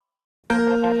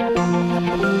50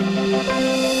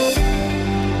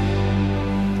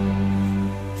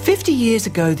 years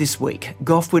ago this week,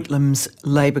 Gough Whitlam's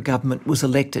Labor government was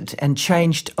elected and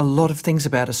changed a lot of things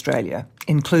about Australia,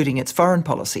 including its foreign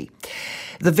policy.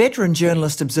 The veteran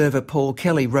journalist observer Paul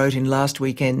Kelly wrote in last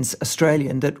weekend's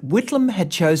Australian that Whitlam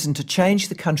had chosen to change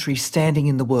the country's standing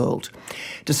in the world,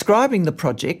 describing the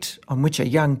project, on which a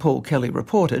young Paul Kelly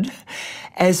reported,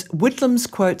 as Whitlam's,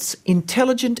 quotes,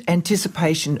 intelligent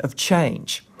anticipation of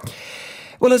change.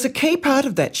 Well, as a key part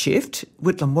of that shift,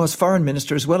 Whitlam was Foreign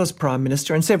Minister as well as Prime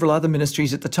Minister and several other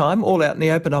ministries at the time, all out in the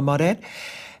open, I might add.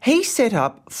 He set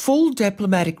up full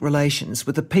diplomatic relations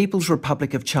with the People's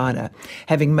Republic of China,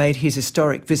 having made his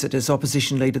historic visit as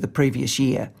opposition leader the previous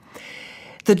year.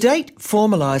 The date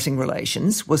formalising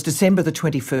relations was December the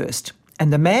 21st,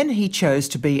 and the man he chose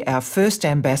to be our first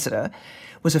ambassador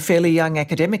was a fairly young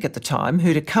academic at the time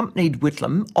who'd accompanied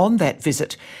Whitlam on that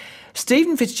visit.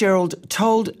 Stephen Fitzgerald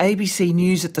told ABC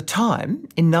News at the time,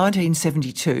 in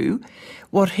 1972,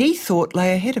 what he thought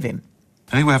lay ahead of him.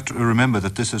 I think we have to remember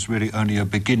that this is really only a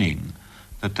beginning,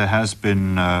 that there has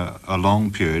been a long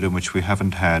period in which we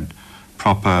haven't had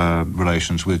proper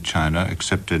relations with China,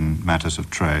 except in matters of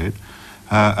trade,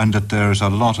 and that there is a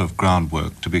lot of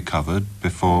groundwork to be covered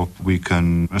before we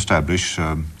can establish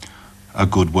a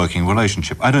good working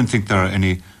relationship. I don't think there are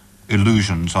any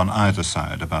illusions on either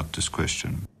side about this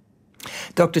question.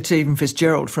 Dr. Stephen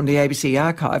Fitzgerald from the ABC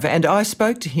Archive, and I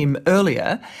spoke to him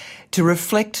earlier to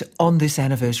reflect on this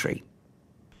anniversary.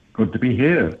 Good to be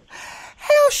here.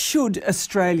 How should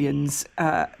Australians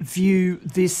view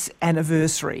this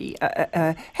anniversary?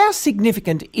 How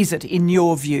significant is it in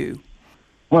your view?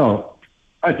 Well,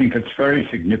 I think it's very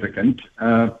significant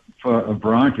for a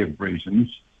variety of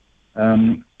reasons.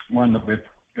 One that we've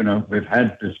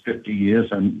had this 50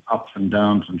 years and ups and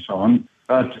downs and so on,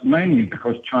 but mainly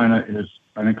because China is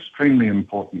an extremely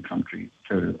important country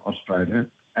to Australia.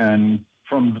 And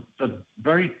from the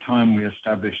very time we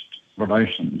established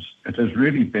relations, it has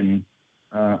really been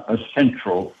a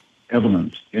central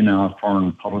element in our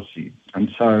foreign policy. And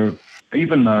so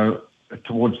even though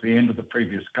towards the end of the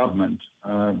previous government,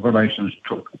 relations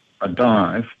took a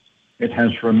dive, it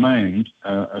has remained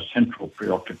a central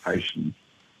preoccupation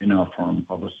in our foreign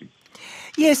policy.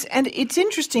 Yes, and it's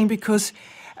interesting because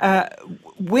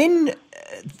when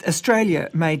Australia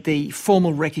made the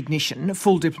formal recognition,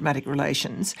 full diplomatic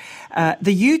relations,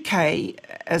 the UK,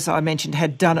 as I mentioned,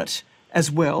 had done it as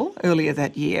well earlier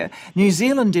that year. New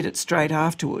Zealand did it straight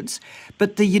afterwards,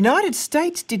 but the United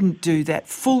States didn't do that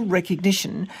full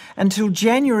recognition until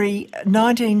January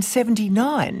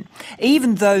 1979,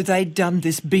 even though they'd done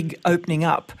this big opening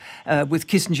up with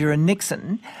Kissinger and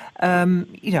Nixon,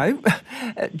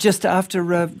 just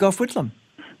after Gough Whitlam.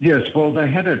 Yes, well, they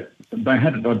had it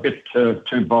a bit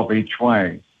too bob each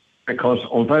way, because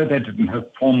although they didn't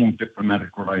have formal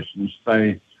diplomatic relations,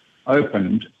 they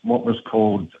opened what was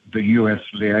called the US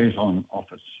Liaison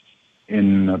Office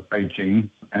in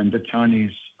Beijing, and the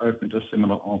Chinese opened a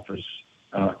similar office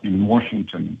in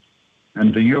Washington.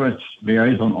 And the US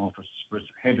Liaison Office was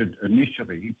headed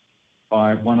initially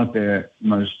by one of their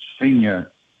most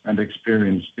senior and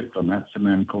experienced diplomats, a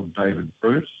man called David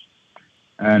Bruce.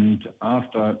 And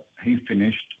after he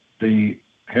finished, the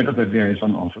head of the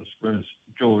liaison office was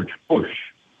George Bush,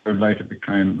 who later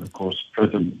became, of course,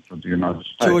 President of the United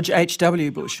States. George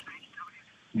H.W. Bush.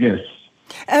 Yes.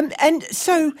 And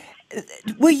so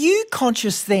were you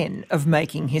conscious then of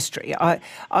making history? I'm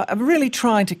really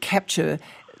trying to capture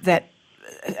that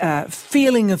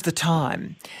feeling of the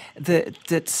time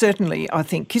that certainly I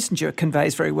think Kissinger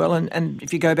conveys very well, and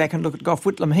if you go back and look at Gough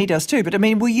Whitlam, he does too. But, I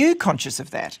mean, were you conscious of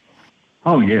that?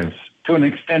 Oh, yes, to an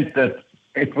extent that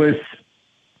it was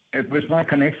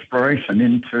like an exploration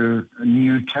into a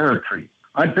new territory.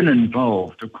 I'd been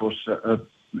involved, of course,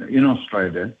 in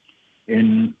Australia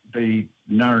in the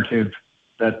narrative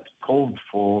that called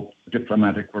for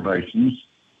diplomatic relations.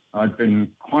 I'd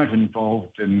been quite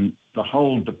involved in the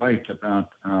whole debate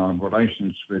about our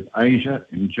relations with Asia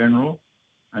in general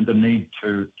and the need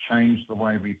to change the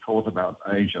way we thought about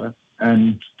Asia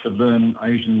and to learn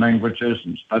Asian languages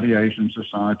and study Asian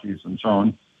societies and so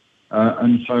on.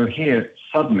 And so here,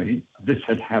 suddenly, this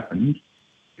had happened.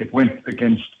 It went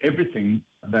against everything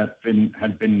that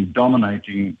had been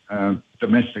dominating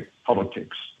domestic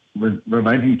politics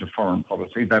relating to foreign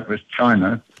policy. That was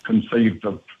China, conceived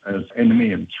of as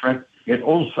enemy and threat. It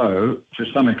also,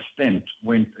 to some extent,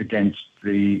 went against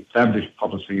the established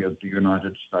policy of the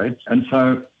United States. And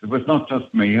so it was not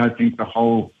just me. I think the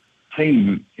whole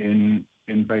team in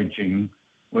Beijing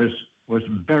was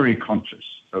very conscious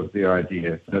of the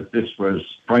idea that this was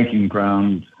breaking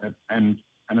ground and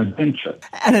an adventure.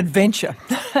 An adventure.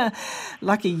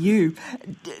 Lucky you.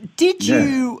 Did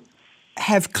you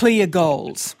have clear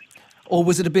goals? Or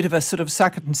was it a bit of a sort of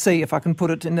suck it and see, if I can put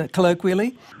it in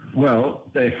colloquially? Well,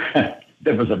 there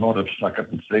was a lot of suck it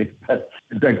and see. But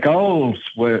the goals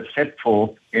were set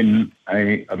forth in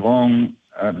a long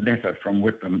letter from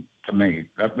Whitlam to me.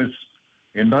 That was,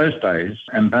 in those days,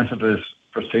 ambassadors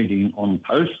proceeding on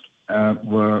post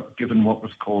were given what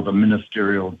was called a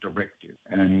ministerial directive.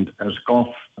 And as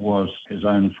Gough was his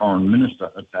own foreign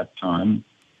minister at that time,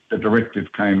 the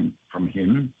directive came from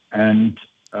him, and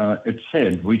it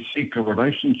said, we seek a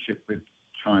relationship with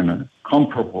China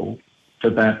comparable to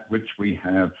that which we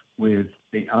have with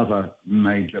the other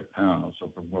major powers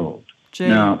of the world. Gee.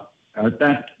 Now,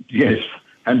 yes,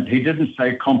 and he didn't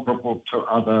say comparable to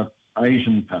other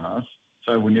Asian powers.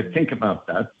 So when you think about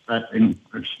that,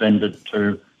 extended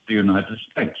to the United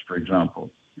States, for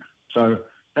example. So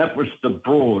that was the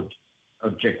broad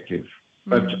objective.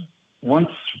 But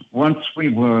once we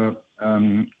were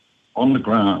on the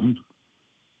ground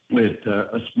with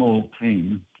a small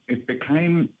team, it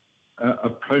became a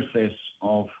process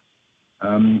of,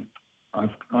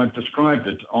 I've described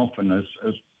it often as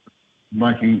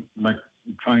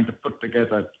trying to put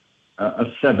together a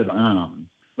severed arm.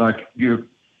 Like you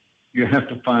have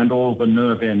to find all the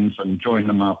nerve ends and join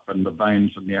them up, and the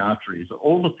veins and the arteries,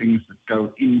 all the things that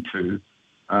go into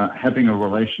having a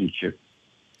relationship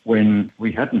when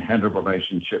we hadn't had a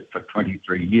relationship for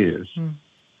 23 years.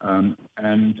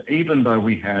 And even though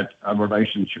we had a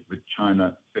relationship with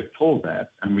China before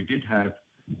that, and we did have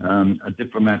a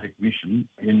diplomatic mission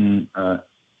in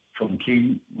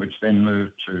Chongqing, which then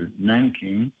moved to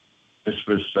Nanking. This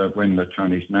was when the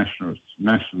Chinese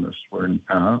nationalists were in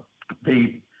power.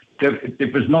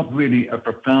 It was not really a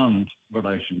profound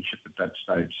relationship at that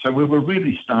stage. So we were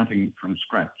really starting from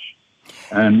scratch.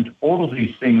 And all of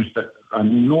these things that are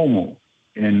normal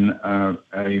in a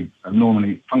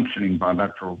normally functioning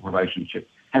bilateral relationship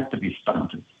had to be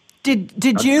started.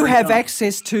 Did you have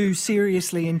access to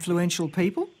seriously influential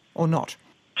people or not?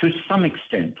 To some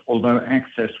extent, although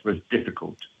access was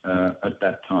difficult at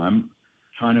that time.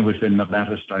 China was in the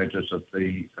latter stages of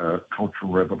the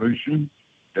Cultural Revolution.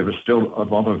 There was still a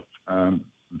lot of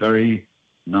very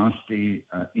nasty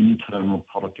internal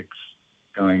politics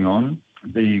going on.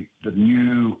 The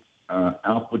new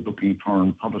outward-looking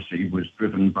foreign policy was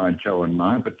driven by Zhou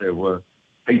Enlai, but there were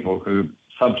people who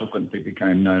subsequently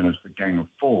became known as the Gang of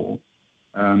Four,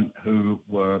 who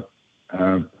were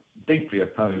deeply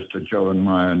opposed to Zhou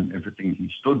Enlai and everything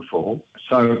he stood for.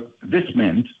 So this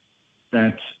meant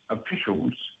that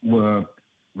officials were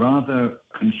rather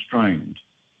constrained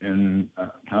in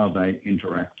how they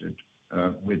interacted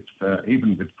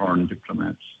even with foreign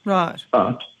diplomats. Right.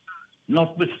 But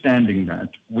notwithstanding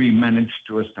that, we managed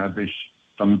to establish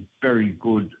some very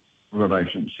good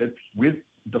relationships with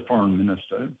the foreign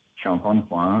minister, Qiao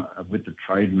Guanhua, with the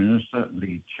trade minister,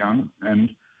 Li Qiang,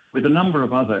 and with a number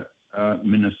of other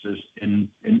ministers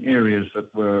in areas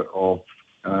that were of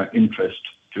interest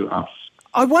to us.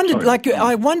 I wondered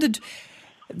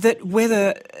that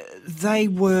whether they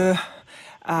were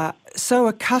so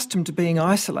accustomed to being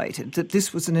isolated that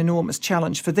this was an enormous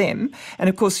challenge for them. And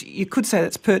of course, you could say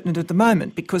that's pertinent at the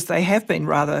moment because they have been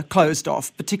rather closed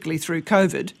off, particularly through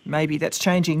COVID. Maybe that's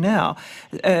changing now.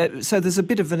 So there's a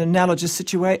bit of an analogous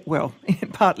situation, well,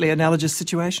 partly analogous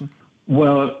situation.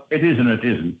 Well, it is and it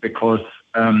isn't, because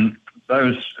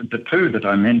the two that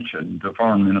I mentioned, the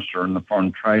foreign minister and the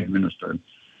foreign trade minister,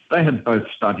 they had both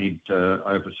studied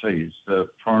overseas. The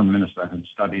foreign minister had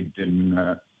studied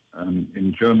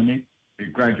in Germany. He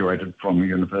graduated from a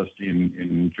university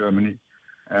in Germany.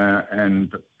 And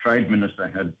the trade minister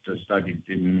had studied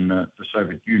in the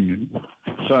Soviet Union.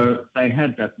 So they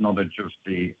had that knowledge of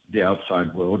the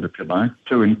outside world, if you like.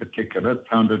 Two in particular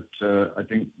found it, I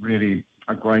think, really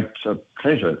a great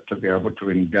pleasure to be able to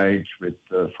engage with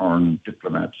foreign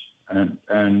diplomats. And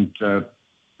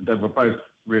they were both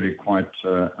really quite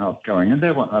outgoing. And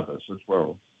there were others as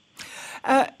well.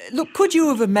 Look, could you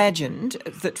have imagined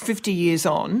that 50 years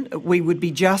on we would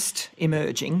be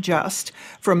emerging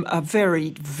from a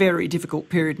very, very difficult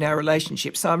period in our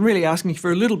relationship? So I'm really asking you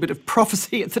for a little bit of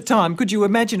prophecy at the time. Could you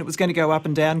imagine it was going to go up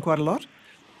and down quite a lot?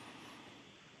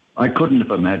 I couldn't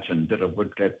have imagined that it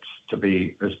would get to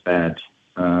be as bad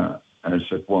as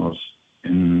it was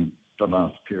in the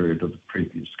last period of the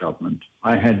previous government.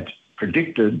 I had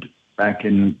predicted back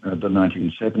in the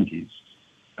 1970s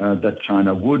that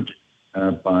China would,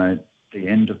 by the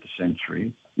end of the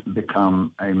century,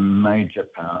 become a major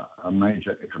power, a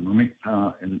major economic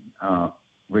power in our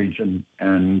region,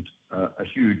 and a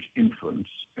huge influence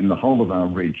in the whole of our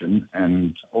region,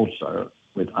 and also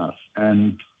with us.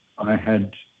 And I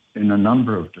had, in a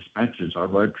number of dispatches I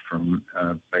wrote from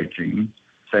Beijing,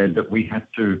 said that we had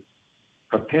to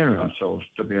prepare ourselves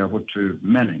to be able to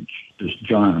manage this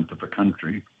giant of a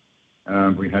country.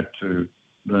 We had to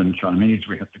learn Chinese.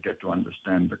 We had to get to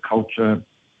understand the culture,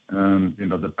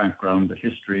 the background, the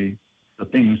history, the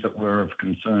things that were of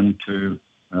concern to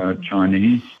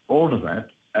Chinese, all of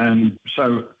that. And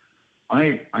so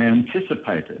I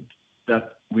anticipated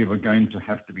that we were going to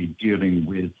have to be dealing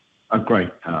with a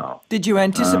great power. Did you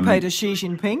anticipate a Xi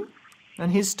Jinping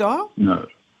and his style?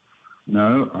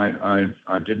 No,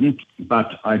 I didn't.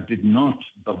 But I did not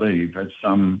believe, as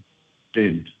some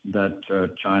did,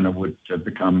 that China would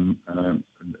become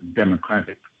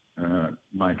democratic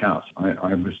like us.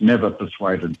 I was never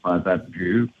persuaded by that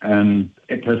view, and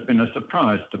it has been a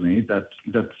surprise to me that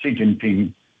Xi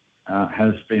Jinping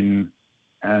has been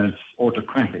as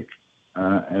autocratic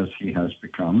as he has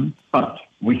become. But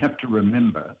we have to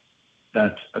remember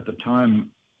that at the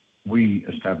time we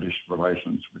established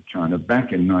relations with China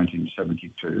back in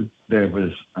 1972, there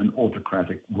was an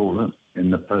autocratic ruler in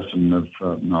the person of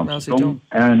Mao Zedong,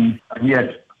 and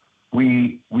yet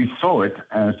we saw it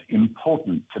as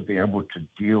important to be able to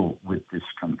deal with this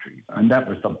country, and that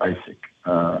was the basic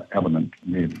element,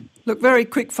 really. Look, very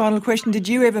quick final question. Did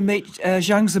you ever meet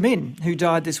Jiang Zemin, who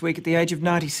died this week at the age of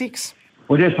 96?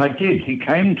 Well, yes, I did. He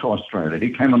came to Australia.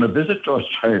 He came on a visit to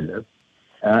Australia,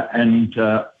 and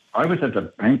I was at a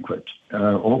banquet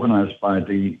organised by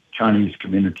the Chinese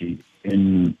community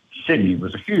in Sydney. It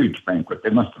was a huge banquet.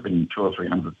 There must have been 200 or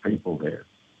 300 people there.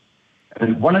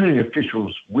 And one of the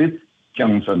officials with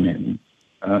Jiang Zemin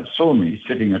saw me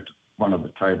sitting at one of the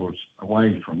tables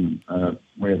away from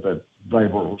where they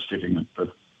were all sitting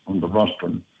on the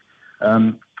rostrum.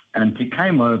 And he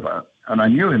came over, and I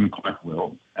knew him quite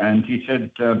well, and he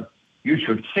said, "You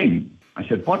should sing." I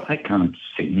said, "What? I can't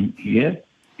sing here."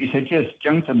 He said, "Yes,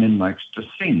 Jiang Zemin likes to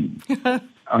sing."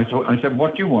 I said,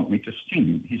 "What do you want me to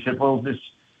sing?" He said, "Well, there's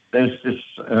this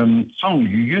song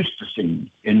you used to sing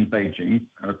in Beijing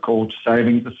called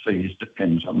 'Sailing the Seas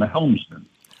Depends on the Helmsman.'"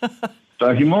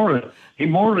 So he more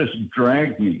or less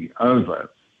dragged me over,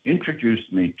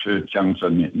 introduced me to Jiang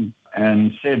Zemin,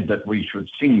 and said that we should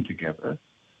sing together.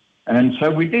 And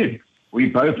so we did. We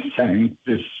both sang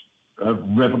this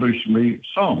revolutionary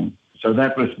song. So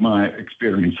that was my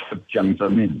experience of Jiang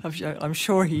Zemin. I'm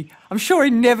sure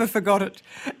he never forgot it.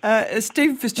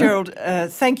 Stephen Fitzgerald,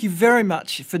 thank you very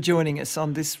much for joining us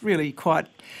on this really quite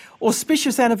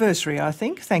auspicious anniversary, I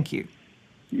think. Thank you.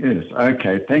 Yes,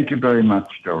 okay. Thank you very much,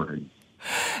 Geraldine.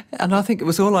 And I think it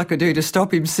was all I could do to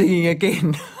stop him singing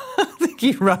again. I think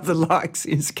he rather likes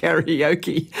his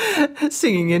karaoke,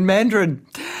 singing in Mandarin.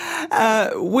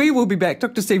 We will be back.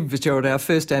 Dr. Stephen Fitzgerald, our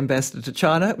first ambassador to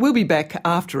China, we'll be back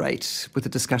after 8 with a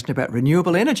discussion about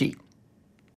renewable energy.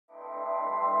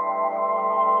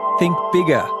 Think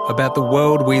bigger about the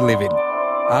world we live in.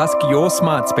 Ask your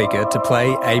smart speaker to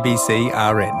play ABC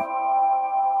RN.